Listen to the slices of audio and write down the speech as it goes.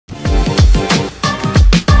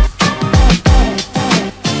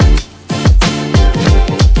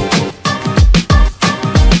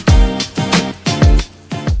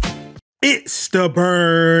It's the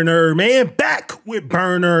Burner, man, back with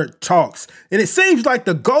Burner Talks. And it seems like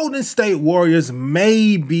the Golden State Warriors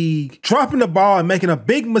may be dropping the ball and making a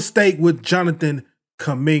big mistake with Jonathan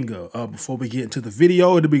Kuminga. Before we get into the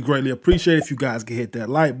video, it'd be greatly appreciated if you guys can hit that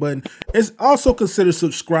like button. And also consider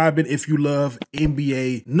subscribing if you love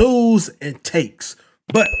NBA news and takes.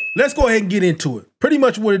 But let's go ahead and get into it. Pretty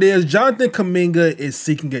much what it is, Jonathan Kuminga is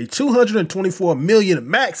seeking a $224 million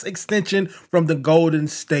max extension from the Golden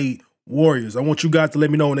State Warriors. I want you guys to let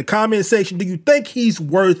me know in the comment section, do you think he's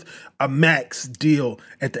worth a max deal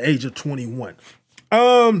at the age of 21?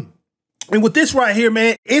 And with this right here,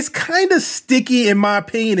 man, it's kind of sticky in my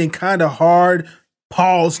opinion and kind of hard.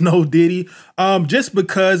 Pause, no Diddy. Just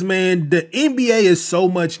because, man, the NBA is so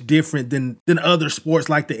much different than other sports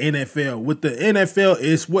like the NFL. With the NFL,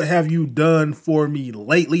 it's what have you done for me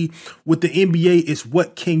lately. With the NBA, it's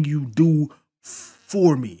what can you do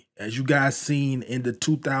for me. As you guys seen in the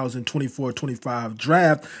 2024-25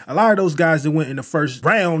 draft, a lot of those guys that went in the first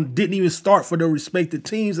round didn't even start for their respective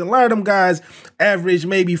teams. And a lot of them guys averaged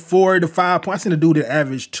maybe 4 to 5 points. I seen a dude that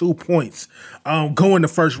averaged 2 points going the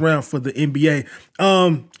first round for the NBA.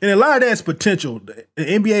 And a lot of that's potential. The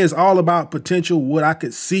NBA is all about potential, what I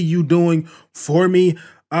could see you doing for me.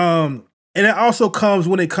 And it also comes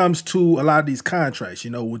when it comes to a lot of these contracts,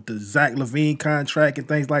 you know, with the Zach LaVine contract and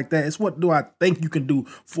things like that. It's what do I think you can do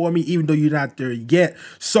for me, even though you're not there yet.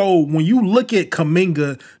 So when you look at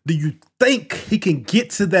Kuminga, do you think he can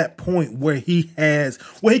get to that point where he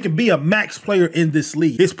can be a max player in this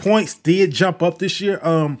league? His points did jump up this year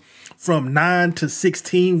from 9 to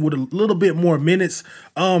 16 with a little bit more minutes.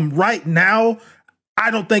 Right now, I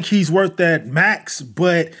don't think he's worth that max,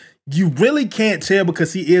 but you really can't tell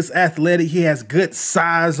because he is athletic. He has good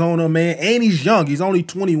size on him, man. And he's young. He's only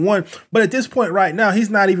 21. But at this point right now,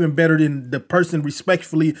 he's not even better than the person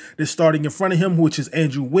respectfully that's starting in front of him, which is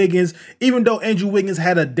Andrew Wiggins. Even though Andrew Wiggins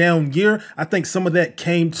had a down year, I think some of that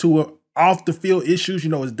came to off the field issues. You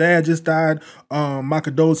know, his dad just died. My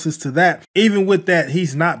condolences to that. Even with that,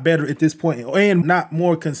 he's not better at this point and not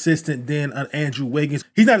more consistent than Andrew Wiggins.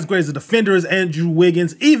 He's not as great as a defender as Andrew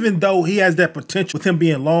Wiggins, even though he has that potential with him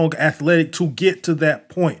being long, athletic to get to that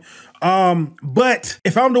point. But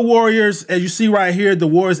if I'm the Warriors, as you see right here, the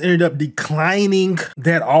Warriors ended up declining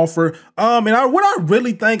that offer. And what I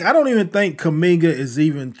really think, I don't even think Kuminga is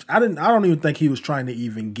even, I don't even think he was trying to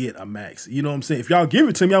even get a max. You know what I'm saying? If y'all give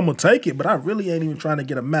it to me, I'm going to take it, but I really ain't even trying to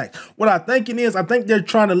get a max. What I thinking is, I think they're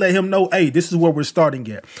trying to let him know, hey, this is where we're starting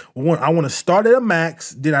at. I want to start at a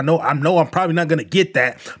max. I know I'm probably not going to get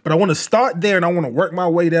that, but I want to start there and I want to work my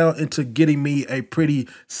way down into getting me a pretty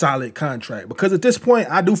solid contract. Because at this point,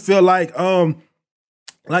 I do feel like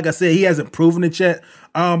I said, he hasn't proven it yet.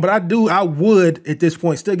 But I would at this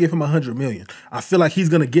point still give him $100 million. I feel like he's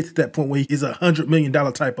gonna get to that point where he's $100 million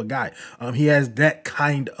type of guy. He has that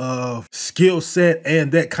kind of skill set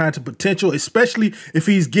and that kind of potential, especially if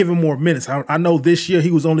he's given more minutes. I know this year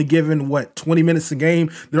he was only given 20 minutes a game.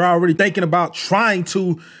 They're already thinking about trying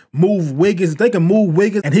to move Wiggins. If they can move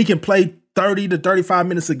Wiggins and he can play 30 to 35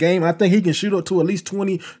 minutes a game, I think he can shoot up to at least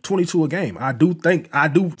 20, 22 a game. I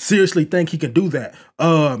do seriously think he can do that.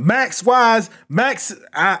 Max wise,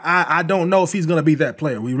 I don't know if he's going to be that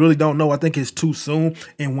player. We really don't know. I think it's too soon.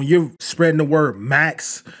 And when you're spreading the word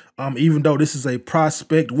max, even though this is a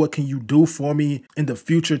prospect, what can you do for me in the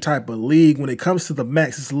future type of league? When it comes to the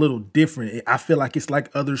max, it's a little different. I feel like it's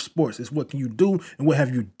like other sports. It's what can you do and what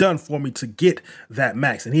have you done for me to get that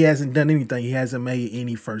max? And he hasn't done anything. He hasn't made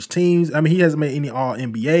any first teams. I mean, he hasn't made any all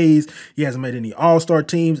NBAs. He hasn't made any all-star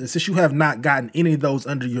teams. And since you have not gotten any of those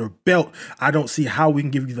under your belt, I don't see how we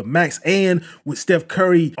can give you the max. And with Steph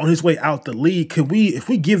Curry on his way out the league, if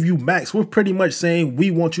we give you max, we're pretty much saying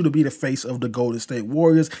we want you to be the face of the Golden State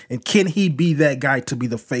Warriors. And can he be that guy to be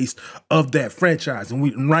the face of that franchise?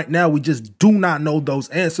 And right now, we just do not know those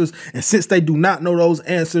answers. And since they do not know those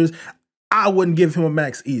answers, I wouldn't give him a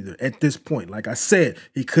max either at this point. Like I said,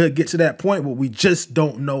 he could get to that point, but we just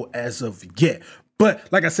don't know as of yet.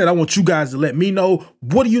 But like I said, I want you guys to let me know,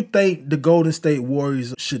 what do you think the Golden State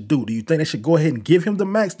Warriors should do? Do you think they should go ahead and give him the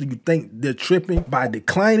max? Do you think they're tripping by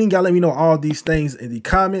declining? Y'all let me know all these things in the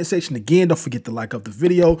comment section. Again, don't forget to like up the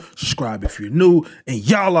video, subscribe if you're new, and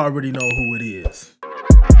y'all already know who it is.